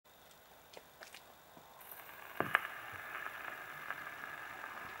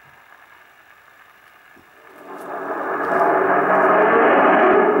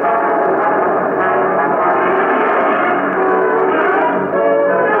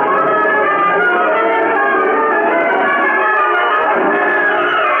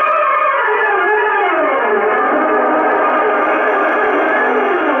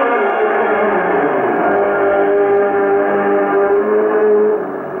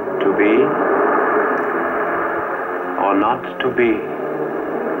not to be?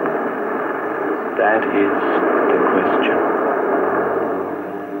 That is the question.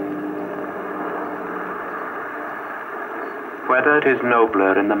 Whether it is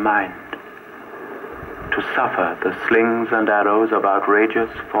nobler in the mind to suffer the slings and arrows of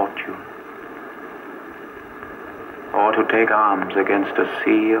outrageous fortune, or to take arms against a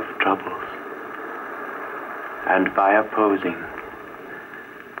sea of troubles, and by opposing,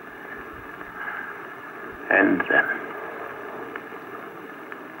 end them.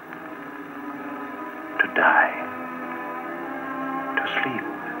 To die, to sleep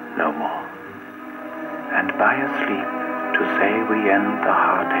no more, and by a sleep to say we end the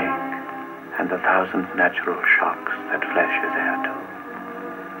heartache and the thousand natural shocks that flesh is heir to.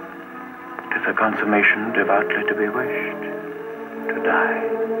 'Tis a consummation devoutly to be wished, to die,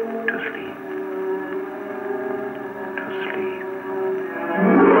 to sleep, to sleep.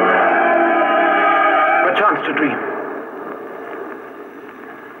 Perchance to dream.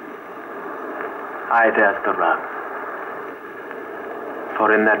 Aye, there's the rub.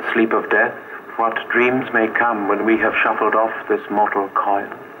 For in that sleep of death, what dreams may come when we have shuffled off this mortal coil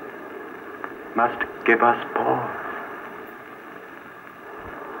must give us pause.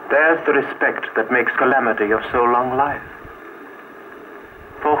 There's the respect that makes calamity of so long life.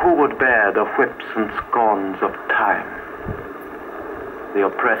 For who would bear the whips and scorns of time, the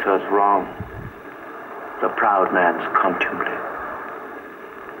oppressor's wrong, the proud man's contumely,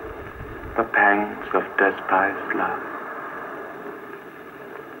 the pangs of despised love,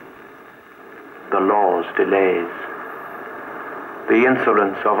 the law's delays, the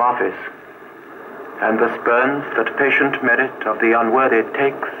insolence of office, and the spurns that patient merit of the unworthy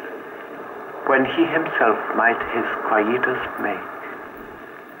takes, when he himself might his quietus make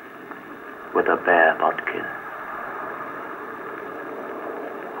with a bare bodkin?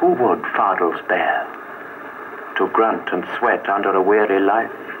 Who would fardels bear, to grunt and sweat under a weary life,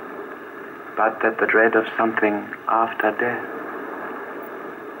 but that the dread of something after death,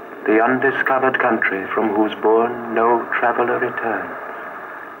 the undiscovered country from whose bourne no traveler returns,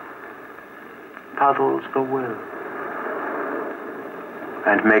 puzzles the will,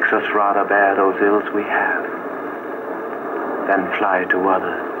 and makes us rather bear those ills we have, than fly to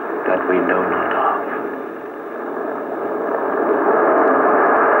others that we know not of.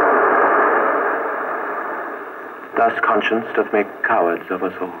 Thus conscience doth make cowards of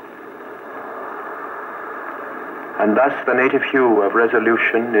us all. And thus the native hue of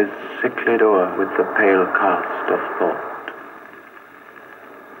resolution is sicklied o'er with the pale cast of thought.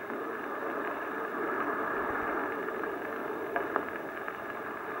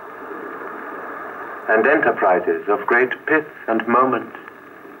 And enterprises of great pith and moment,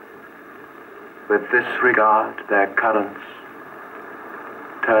 with this regard their currents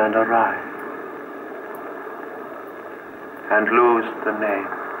turn awry, and lose the name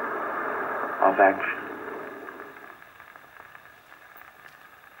of action.